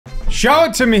Show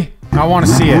it to me. I want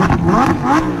to see it.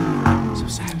 So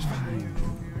satisfying.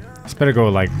 This better go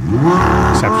like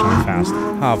exceptionally fast.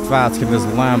 How fast can this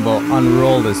Lambo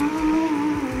unroll this?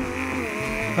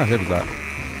 What tape is that?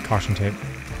 Caution tape.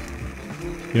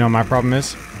 You know what my problem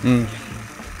is?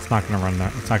 It's not gonna run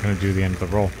that. It's not gonna do the end of the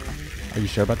roll. Are you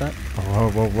sure about that?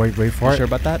 Oh, wait for it. You sure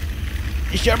about that?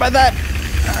 You sure about that?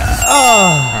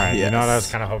 Alright, yes. You know what I was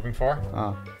kind of hoping for?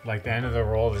 Like the end of the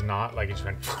roll is not like it just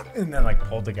went and then like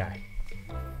pulled the guy.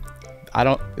 I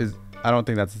don't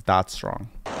think that's that strong.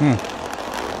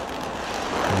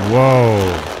 Whoa.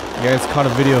 You guys caught a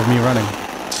video of me running.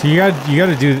 So you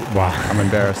gotta do. Wow. I'm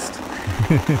embarrassed.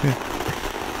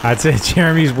 That's it.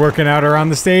 Jeremy's working out around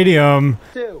the stadium.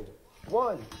 2,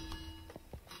 1.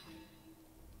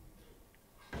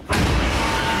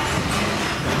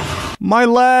 My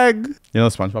leg. You know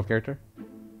the SpongeBob character?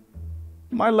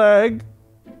 My leg.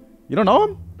 You don't know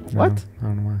him? What? I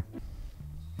don't know why.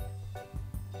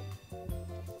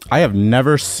 I have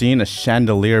never seen a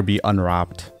chandelier be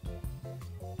unwrapped.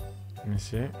 Let me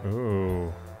see.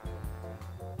 Ooh.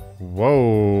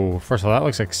 Whoa. First of all, that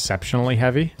looks exceptionally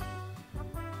heavy.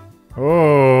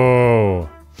 Oh.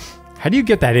 How do you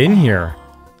get that in here?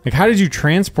 Like, how did you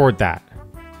transport that?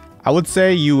 I would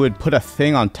say you would put a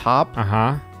thing on top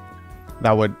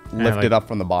that would lift like, it up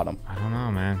from the bottom. I don't know,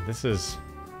 man. This is...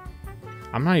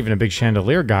 I'm not even a big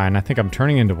chandelier guy, and I think I'm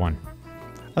turning into one.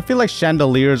 I feel like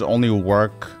chandeliers only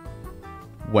work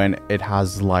when it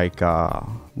has like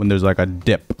when there's like a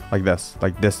dip like this,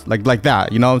 like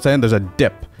that. You know what I'm saying? There's a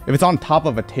dip. If it's on top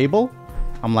of a table,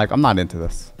 I'm like, I'm not into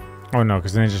this. Oh no,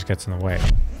 because then it just gets in the way.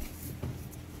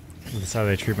 That's how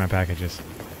they treat my packages.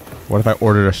 What if I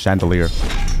ordered a chandelier?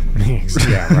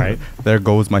 Yeah, right. There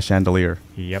goes my chandelier.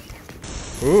 Yep.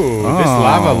 Ooh, this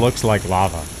lava looks like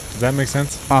lava. Does that make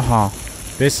sense?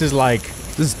 This is like...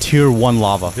 This is tier 1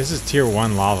 lava. This is tier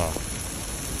 1 lava.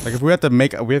 Like if we have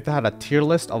to have a tier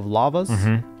list of lavas.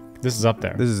 This is up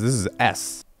there. This is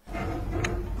S.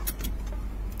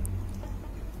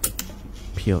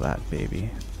 Peel that baby.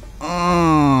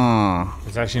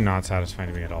 It's actually not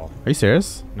satisfying to me at all. Are you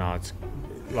serious? No, it's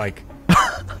like...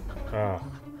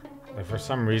 like for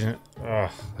some reason...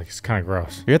 like it's kind of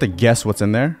gross. You have to guess what's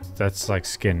in there. That's like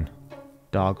skin.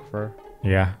 Dog fur.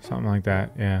 Yeah, something like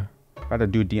that. Yeah. Got to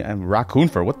do raccoon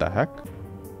fur. What the heck?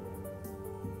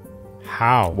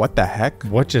 How? What the heck?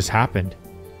 What just happened?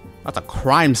 That's a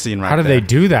crime scene right there. How did they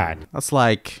do that? That's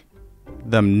like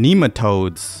the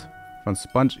nematodes from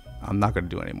Sponge. I'm not going to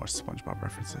do any more SpongeBob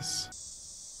references.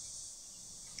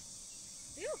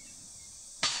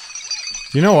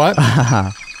 You know what?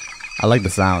 I like the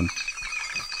sound.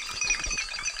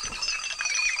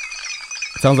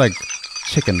 It sounds like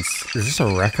chickens. Is this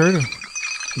a record?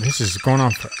 This is going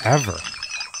on forever.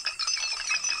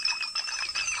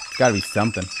 It's got to be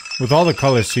something. With all the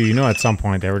colors too, you know at some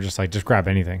point they were just like, just grab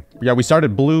anything. Yeah, we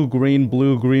started blue, green,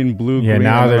 blue, green, blue, green. Yeah,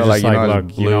 now they're just like, look,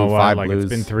 blue, you know what? 5 Like blues, it's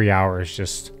been 3 hours,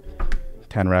 just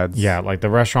 10 reds. Yeah, like the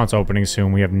restaurant's opening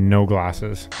soon. We have no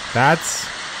glasses. That's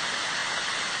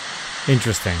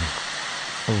interesting.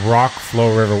 Rock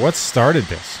Flow River. What started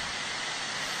this?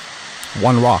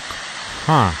 One rock.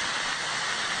 Huh.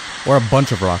 Or a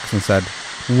bunch of rocks and said,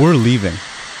 we're leaving.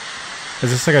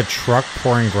 Is this like a truck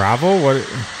pouring gravel? What?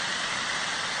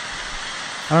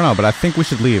 I don't know, but I think we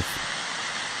should leave.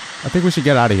 I think we should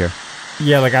get out of here.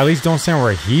 Yeah, like at least don't stand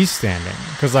where he's standing.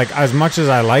 Because like as much as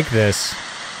I like this,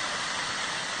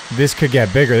 this could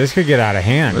get bigger. This could get out of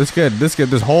hand. This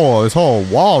whole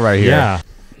wall right here. Yeah.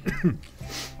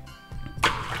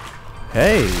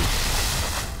 Hey.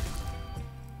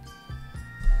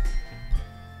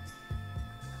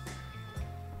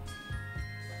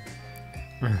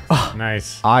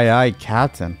 Nice. Aye,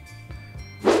 Captain.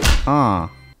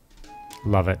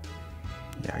 Love it.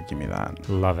 Yeah, give me that.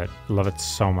 Love it. Love it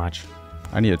so much.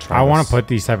 I need to try I this. want to put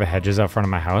these type of hedges out front of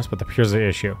my house, but here's the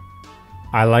issue.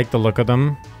 I like the look of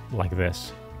them like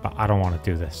this, but I don't want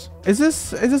to do this. Is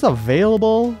this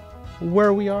available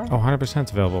where we are? Oh, 100%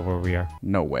 it's available where we are.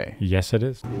 No way. Yes, it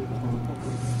is.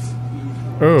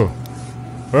 Ooh.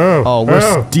 Ooh. Oh,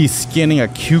 we're de-skinning a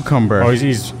cucumber. Oh,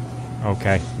 he's...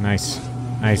 Okay, nice.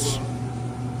 Nice.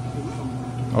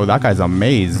 Oh, that guy's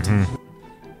amazed.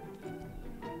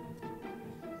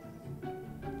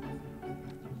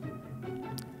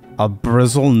 A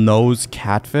bristle-nosed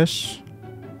catfish?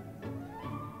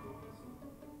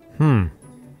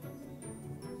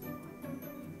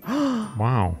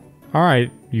 Wow. All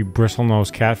right, you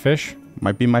bristle-nosed catfish.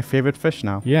 Might be my favorite fish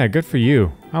now. Yeah, good for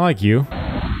you. I like you.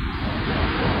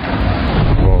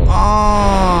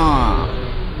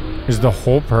 Is the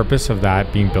whole purpose of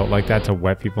that being built like that to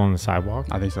wet people on the sidewalk?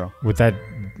 I think so. With that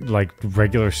like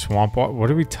regular swamp water.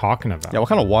 What are we talking about? Yeah, what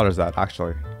kind of water is that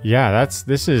actually? Yeah,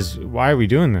 this is, why are we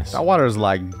doing this? That water is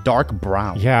like dark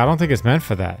brown. Yeah, I don't think it's meant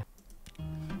for that.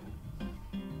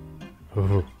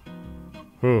 Ooh.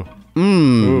 Ooh.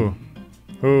 Ooh.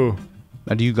 Ooh.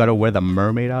 Now, do you gotta wear the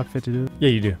mermaid outfit to do it? Yeah,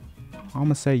 you do. I'm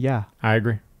gonna say yeah. I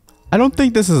agree. I don't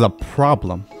think this is a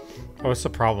problem. Oh, what's the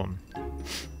problem?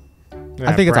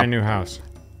 I think it's brand new house.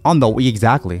 On the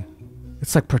exactly.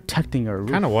 It's like protecting a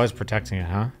roof. Kind of was protecting it,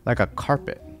 huh? Like a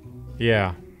carpet.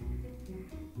 Yeah.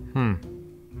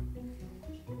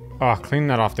 Oh, cleaning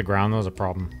that off the ground, that was a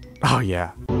problem. Oh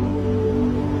yeah.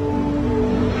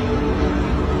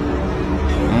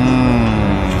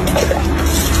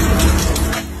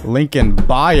 Link in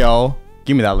bio.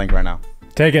 Give me that link right now.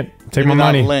 Take it. Take Give my me that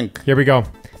money. link. Here we go.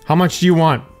 How much do you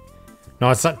want? No,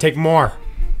 it's not. Take more.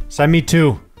 Send me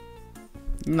 2.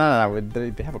 No,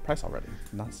 they have a price already.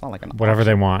 It's not like an Whatever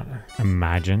they want.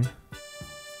 Imagine.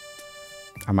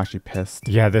 I'm actually pissed.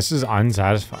 Yeah, this is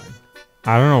unsatisfying.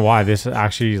 I don't know why. This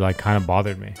actually like kind of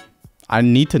bothered me. I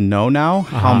need to know now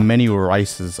how many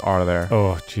rices are there.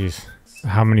 Oh, jeez.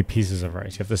 How many pieces of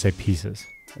rice? You have to say pieces.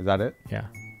 Is that it? Yeah.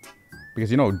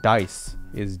 Because you know dice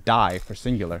is die for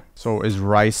singular. So is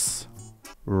rice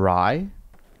rye?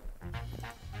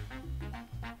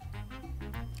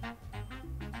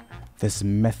 This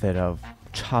method of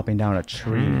chopping down a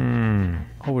tree.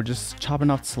 Oh, we're just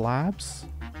chopping off slabs?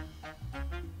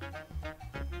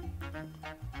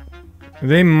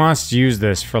 They must use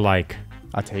this for like...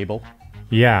 A table?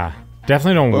 Yeah.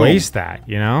 Definitely don't waste that,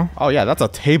 you know? Oh yeah, that's a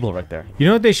table right there. You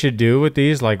know what they should do with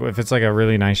these? Like if it's like a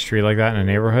really nice tree like that in a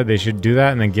neighborhood, they should do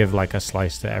that and then give like a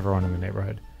slice to everyone in the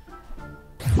neighborhood.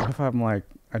 What if I'm like,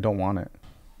 I don't want it?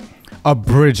 A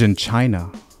bridge in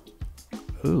China.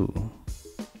 Ooh.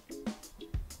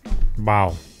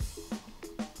 Wow.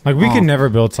 Like we could never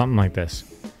build something like this.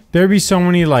 There'd be so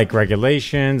many like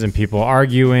regulations and people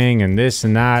arguing and this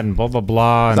and that and blah blah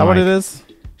blah. Is that what it is?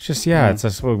 It's just it's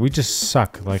just we just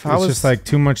suck. Like it's just like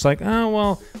too much. Like oh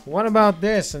well, what about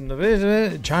this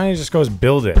and China just goes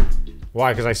build it.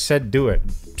 Why? Because I said do it.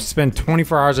 Spend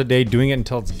 24 hours a day doing it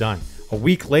until it's done. A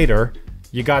week later,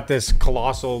 you got this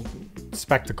colossal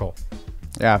spectacle.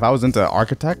 Yeah, if I was into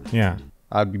architect, yeah,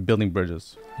 I'd be building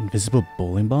bridges. Invisible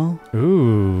bowling ball?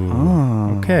 Ooh.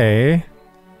 Oh. Okay.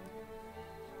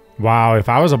 Wow, if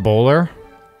I was a bowler,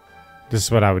 this is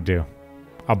what I would do.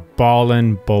 A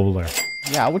ballin' bowler.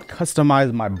 Yeah, I would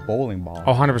customize my bowling ball.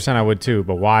 Oh, 100% I would too,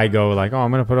 but why go like, oh,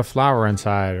 I'm going to put a flower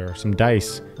inside or some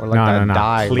dice. Or like no,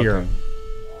 die clear.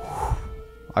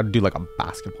 I'd do like a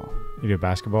basketball. You do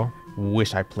basketball?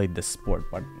 Wish I played this sport,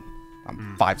 but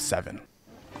I'm 5'7".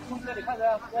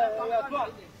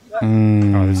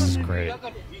 Oh, this is great.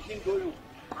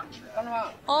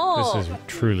 This is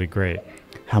truly great.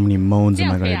 How many moans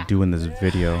am I gonna do in this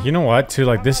video? You know what, too?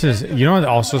 Like, this is... You know what's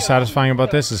also satisfying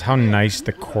about this is how nice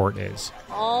the court is.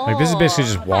 Like, this is basically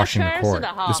just washing the court.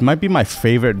 This might be my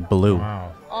favorite blue.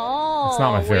 Wow. It's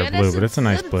not my favorite blue, but it's a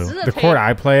nice blue. The court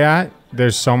I play at,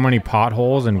 there's so many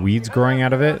potholes and weeds growing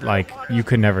out of it. Like, you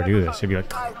could never do this. It'd be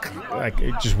like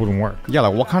it just wouldn't work. Yeah,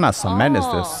 like, what kind of cement is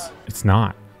this? It's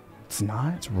not. It's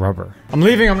not? It's rubber. I'm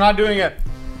leaving. I'm not doing it.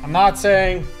 I'm not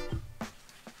saying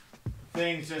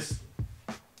things. Just...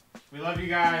 We love you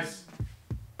guys.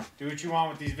 Do what you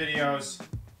want with these videos.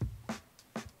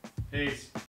 Peace.